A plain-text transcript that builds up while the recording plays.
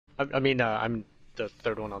I mean, I'm the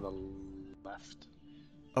third one on the left.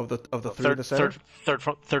 Of the Oh, three in the center? Third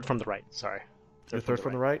from the right. Sorry. You're third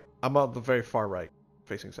from the right? I'm on the very far right,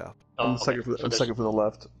 facing south. Oh, I'm okay. second from So I'm second from the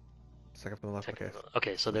left. Second from the left, okay.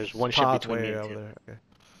 Okay, so there's one ship Pod's between me way and over two. there, okay.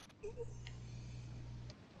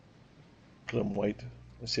 But I'm white.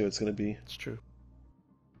 Let's see what it's gonna be. It's true.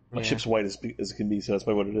 My Yeah. ship's white as it can be, so that's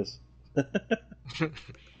probably what it is.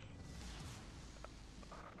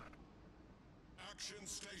 Action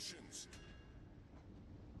stations.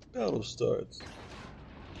 Battle starts.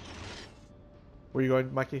 Where are you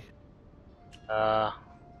going, Mikey? I'll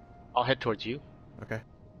head towards you. Okay.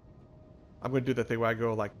 I'm gonna do the thing where I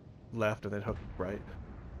go like left and then hook right.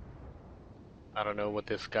 I don't know what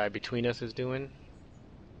this guy between us is doing.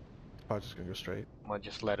 Probably just gonna go straight. I'm gonna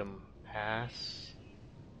just let him pass.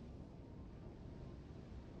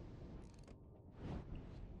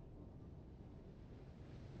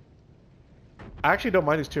 I actually don't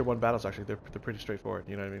mind these tier 1 battles, actually. They're pretty straightforward,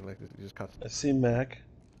 you know what I mean? Like, you just cut. I see Mac.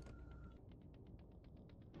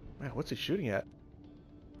 Man, what's he shooting at?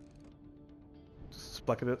 Just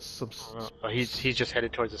splecking it, some... Oh, he's just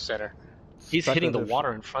headed towards the center. He's hitting the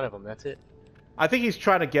water in front of him, that's it. I think he's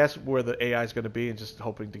trying to guess where the AI is going to be and just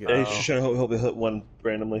hoping to get... Yeah, he's just trying to hope he hit one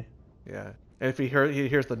randomly. Yeah. And if he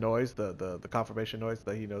hears the noise, the confirmation noise,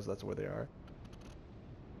 that he knows that's where they are.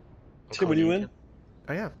 Tim, what are you in?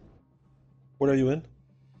 I am. What are you in?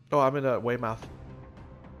 Oh, I'm in Weymouth.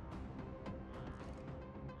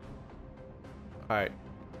 Alright.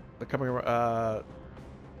 They're coming around.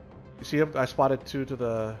 You see him? I spotted two to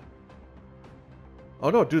the...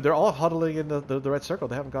 Oh no, dude, they're all huddling in the red circle.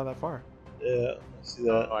 They haven't gone that far. Yeah, I see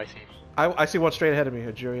that. Oh, I see. I see one straight ahead of me,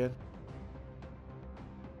 a Jurian.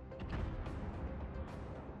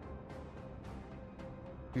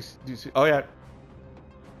 Do you see? Oh yeah.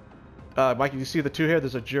 Mikey, you see the two here?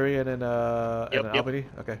 There's a Jurian and an Albany.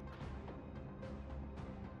 Okay.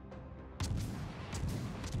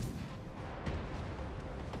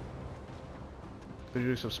 They're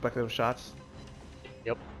doing some speculative shots.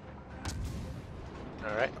 Yep.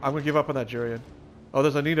 Alright. I'm gonna give up on that Jurian. Oh,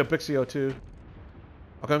 there's a Nino Bixio too.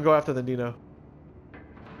 I'm gonna go after the Nino.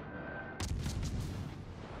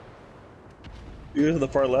 You're to the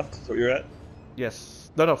far left. Is that where you're at?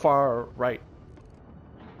 Yes. No, far right.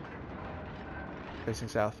 Facing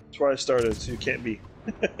south. That's where I started, so you can't be.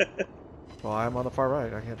 Well, I'm on the far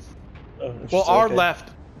right. I can't. Oh, Well, our okay.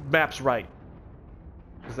 left maps right.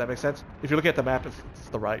 Does that make sense? If you look at the map, it's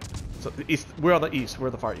the right. So the east. We're on the east.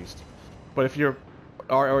 We're the far east. But if you're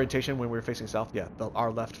our orientation when we're facing south, yeah,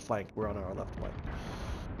 our left flank. We're on our left flank.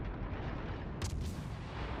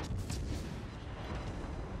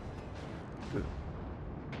 Good.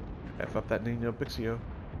 F up that Nino Bixio.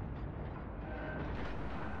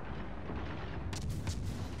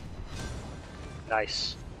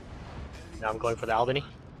 Nice. Now I'm going for the Albany.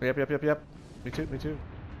 Yep. Me too. Me too.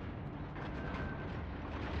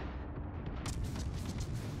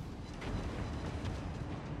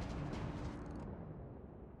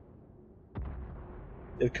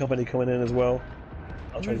 You have company coming in as well.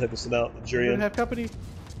 I'll try to take this one out. The You jury don't in. have company.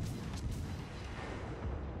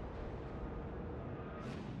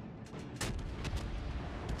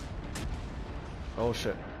 Oh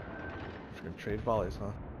shit. We're gonna trade volleys,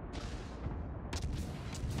 huh?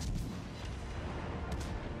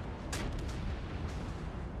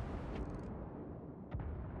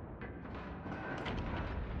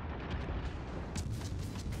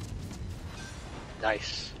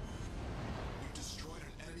 Nice. We destroyed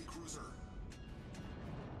an enemy cruiser.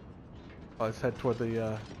 Oh, let's head toward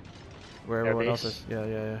the where Air everyone else base. is.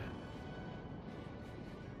 Yeah.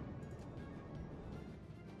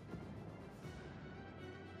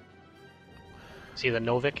 See the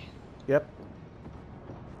Novik? Yep.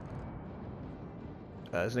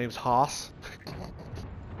 His name's Haas.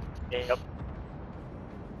 Yep.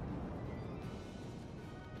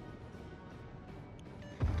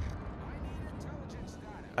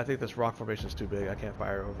 I think this rock formation is too big. I can't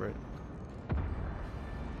fire over it.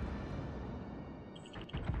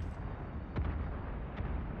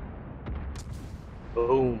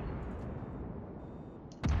 Boom.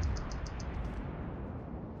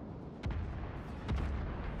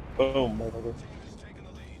 Boom, motherfucker. Taking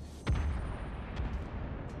the lead.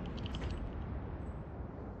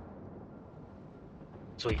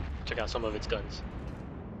 Sweet. Check out some of its guns.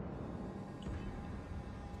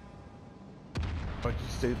 Why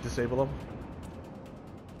don't you disable them?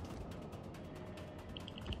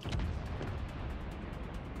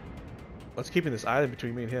 Let's keeping this island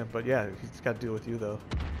between me and him, but yeah, he's got to deal with you though.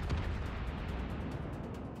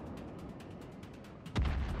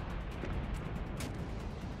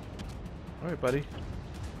 All right, buddy.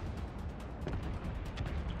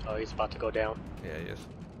 Oh, he's about to go down. Yeah, he is.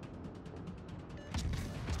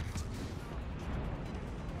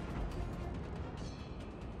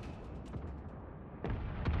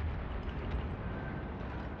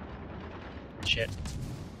 Shit.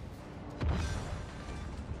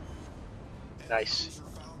 Nice.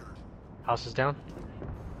 House is down.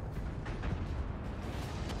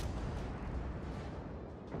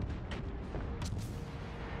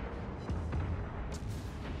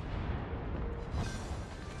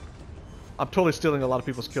 I'm totally stealing a lot of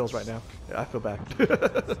people's kills right now. Yeah, I feel bad.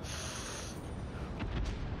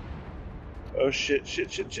 Oh shit!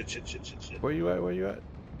 Where you at? Where you at?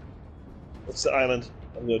 What's the island?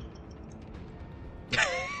 I'm good.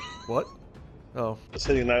 What? Oh, It's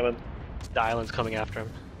hitting an island. The island's coming after him.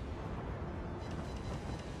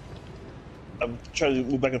 I'm trying to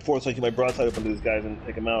move back and forth so I can get my broadside up on these guys and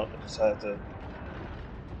take them out. I just have to.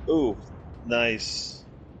 Ooh, nice.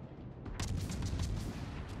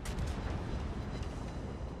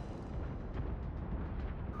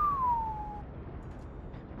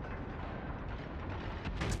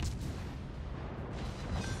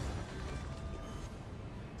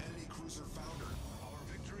 Enemy cruiser foundered. Our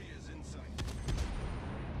victory is in sight.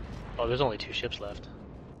 Oh, there's only 2 ships left.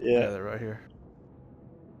 yeah, Yeah. they're right here.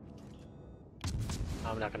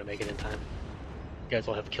 I'm not gonna make it in time. You guys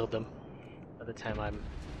will have killed them by the time I'm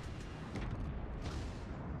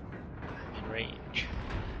in range.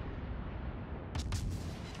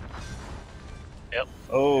 Yep,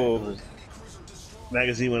 Oh,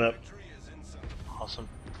 magazine went up. Victory is in sight. awesome.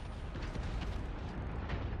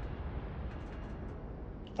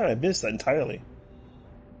 Oh, I missed that entirely.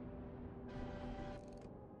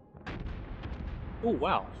 Oh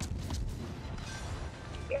wow.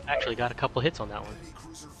 Actually got a couple hits on that one. Enemy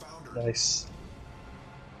cruiser foundered. Nice.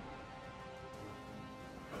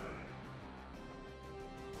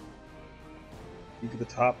 You to the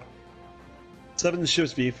top. 7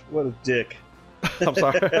 ships, Beef. What a dick. I'm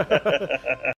sorry.